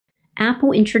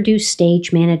Apple introduced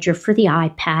Stage Manager for the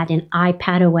iPad in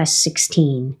iPadOS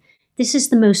 16. This is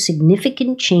the most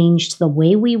significant change to the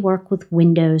way we work with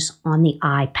Windows on the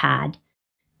iPad.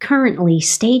 Currently,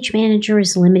 Stage Manager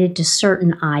is limited to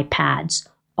certain iPads,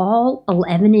 all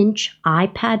 11-inch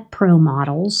iPad Pro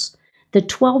models, the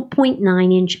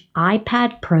 12.9-inch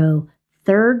iPad Pro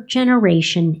 3rd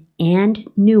generation and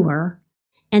newer,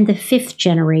 and the 5th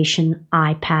generation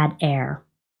iPad Air.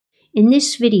 In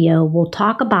this video, we'll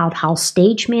talk about how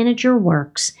Stage Manager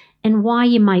works and why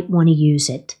you might want to use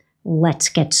it. Let's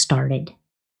get started.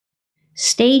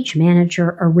 Stage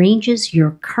Manager arranges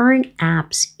your current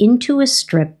apps into a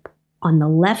strip on the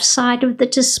left side of the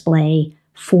display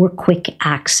for quick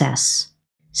access.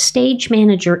 Stage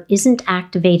Manager isn't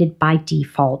activated by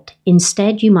default.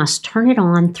 Instead, you must turn it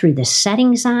on through the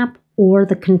Settings app or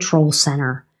the Control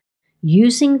Center.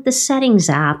 Using the Settings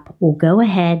app, we'll go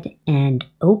ahead and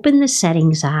open the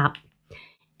Settings app,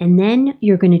 and then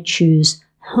you're going to choose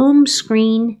Home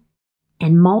Screen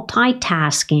and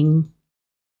Multitasking,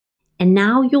 and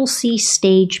now you'll see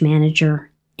Stage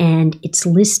Manager, and it's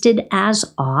listed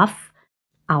as off.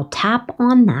 I'll tap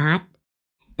on that,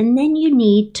 and then you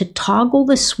need to toggle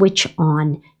the switch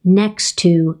on next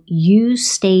to Use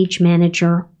Stage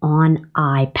Manager on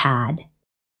iPad.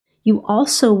 You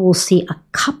also will see a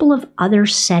couple of other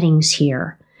settings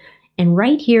here. And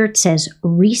right here it says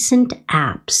Recent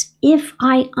Apps. If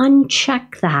I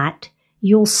uncheck that,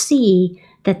 you'll see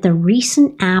that the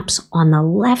recent apps on the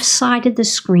left side of the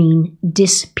screen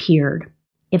disappeared.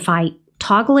 If I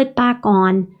toggle it back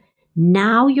on,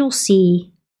 now you'll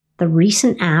see the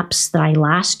recent apps that I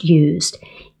last used.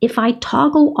 If I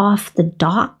toggle off the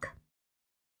dock,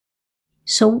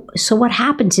 so what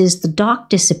happens is the dock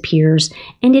disappears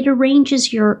and it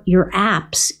arranges your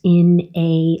apps in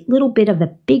a little bit of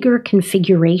a bigger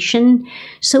configuration.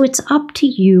 So it's up to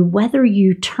you whether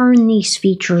you turn these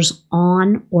features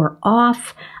on or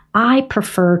off. I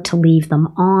prefer to leave them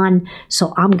on,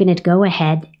 so I'm going to go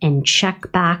ahead and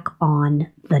check back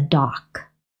on the dock.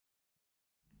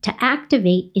 To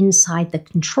activate inside the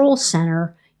Control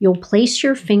Center, you'll place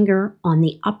your finger on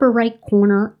the upper right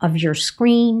corner of your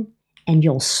screen, and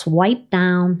you'll swipe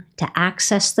down to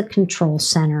access the Control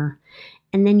Center,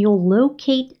 and then you'll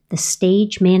locate the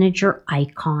Stage Manager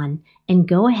icon and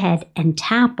go ahead and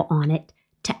tap on it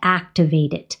to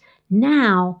activate it.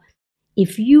 Now,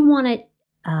 if you want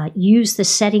to use the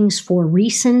settings for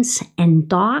recents and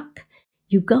dock,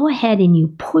 you go ahead and you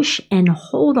push and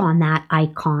hold on that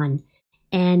icon,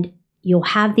 and you'll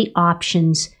have the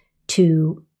options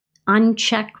to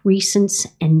uncheck recents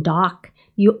and dock.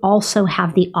 You also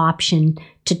have the option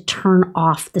to turn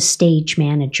off the Stage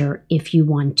Manager if you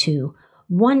want to.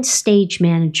 Once Stage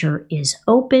Manager is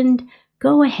opened,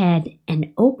 go ahead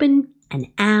and open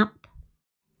an app,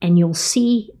 and you'll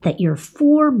see that your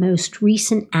 4 most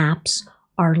recent apps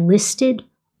are listed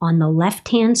on the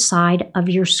left-hand side of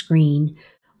your screen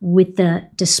with the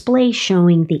display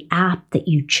showing the app that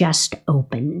you just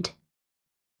opened.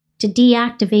 To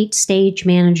deactivate Stage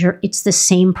Manager, it's the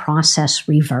same process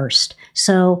reversed.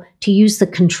 So to use the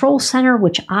Control Center,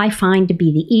 which I find to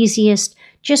be the easiest,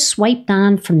 just swipe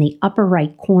down from the upper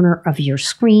right corner of your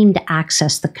screen to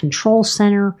access the Control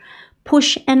Center,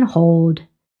 push and hold,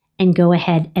 and go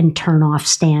ahead and turn off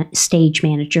Stage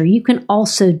Manager. You can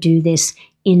also do this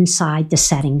inside the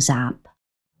Settings app.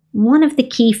 One of the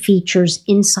key features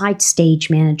inside Stage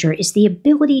Manager is the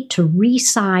ability to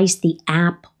resize the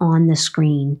app on the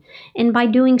screen. And by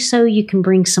doing so, you can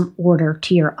bring some order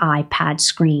to your iPad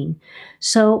screen.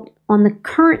 So on the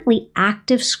currently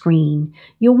active screen,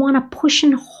 you'll want to push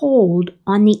and hold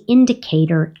on the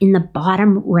indicator in the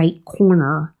bottom right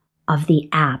corner of the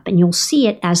app. And you'll see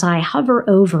it as I hover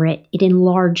over it, it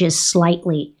enlarges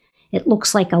slightly. It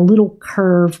looks like a little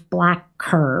curve, black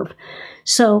curve.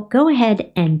 So go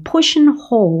ahead and push and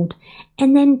hold,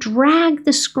 and then drag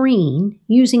the screen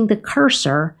using the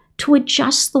cursor to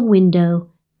adjust the window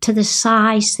to the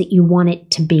size that you want it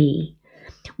to be.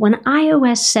 When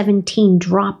iOS 17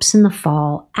 drops in the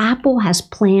fall, Apple has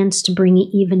plans to bring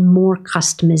even more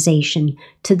customization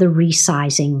to the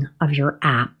resizing of your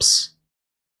apps.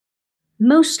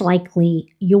 Most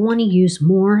likely, you'll want to use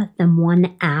more than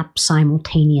one app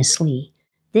simultaneously.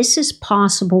 This is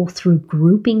possible through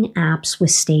grouping apps with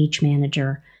Stage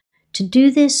Manager. To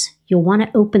do this, you'll want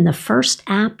to open the first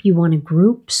app you want to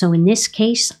group. So in this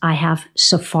case, I have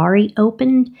Safari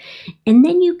opened, and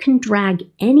then you can drag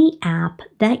any app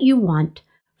that you want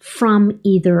from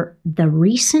either the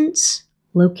recents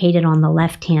located on the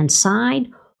left-hand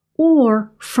side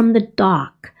or from the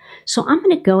dock. So I'm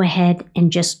going to go ahead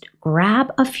and just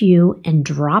grab a few and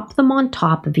drop them on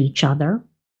top of each other.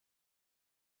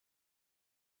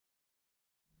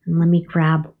 And let me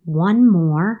grab one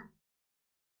more.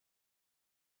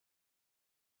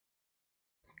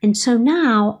 And so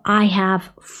now I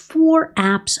have 4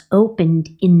 apps opened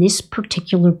in this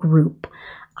particular group.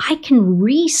 I can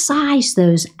resize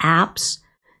those apps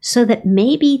so that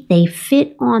maybe they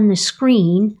fit on the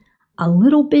screen a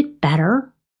little bit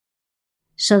better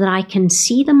so that I can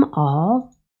see them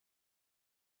all.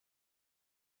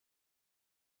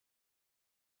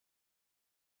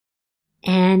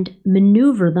 And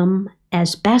maneuver them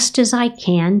as best as I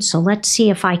can. So let's see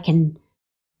if I can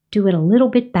do it a little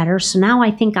bit better. So now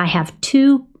I think I have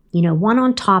 2, one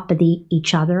on top of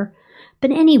each other.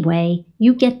 But anyway,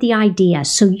 you get the idea.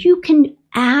 So you can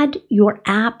add your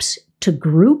apps to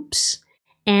groups.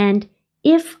 And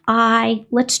if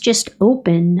let's just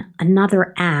open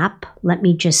another app. Let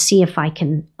me just see if I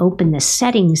can open the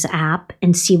settings app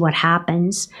and see what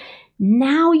happens.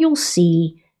 Now you'll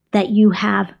see that you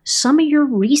have some of your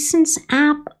recents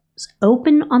apps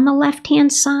open on the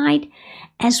left-hand side,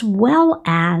 as well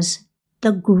as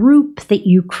the group that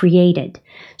you created.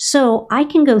 So I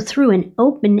can go through and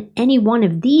open any one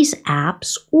of these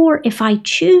apps, or if I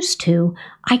choose to,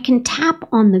 I can tap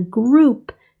on the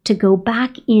group to go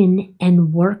back in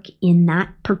and work in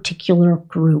that particular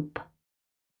group.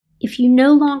 If you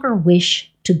no longer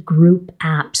wish to group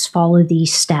apps, follow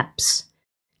these steps.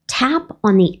 Tap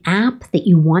on the app that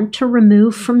you want to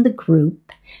remove from the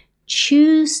group.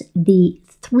 Choose the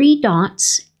 3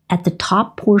 dots at the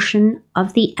top portion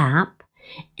of the app.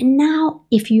 And now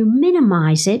if you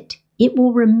minimize it, it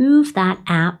will remove that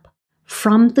app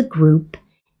from the group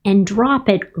and drop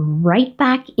it right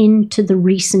back into the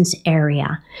recents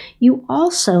area. You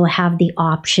also have the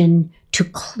option to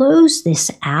close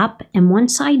this app, and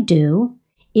once I do,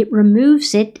 it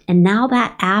removes it, and now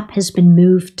that app has been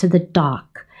moved to the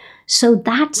dock. So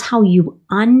that's how you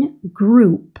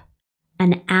ungroup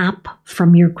an app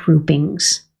from your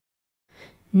groupings.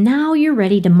 Now you're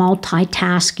ready to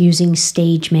multitask using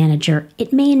Stage Manager.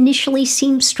 It may initially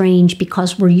seem strange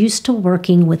because we're used to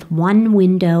working with one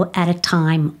window at a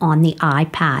time on the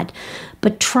iPad,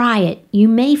 but try it. You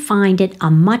may find it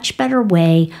a much better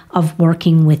way of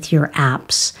working with your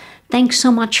apps. Thanks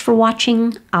so much for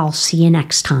watching. I'll see you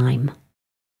next time.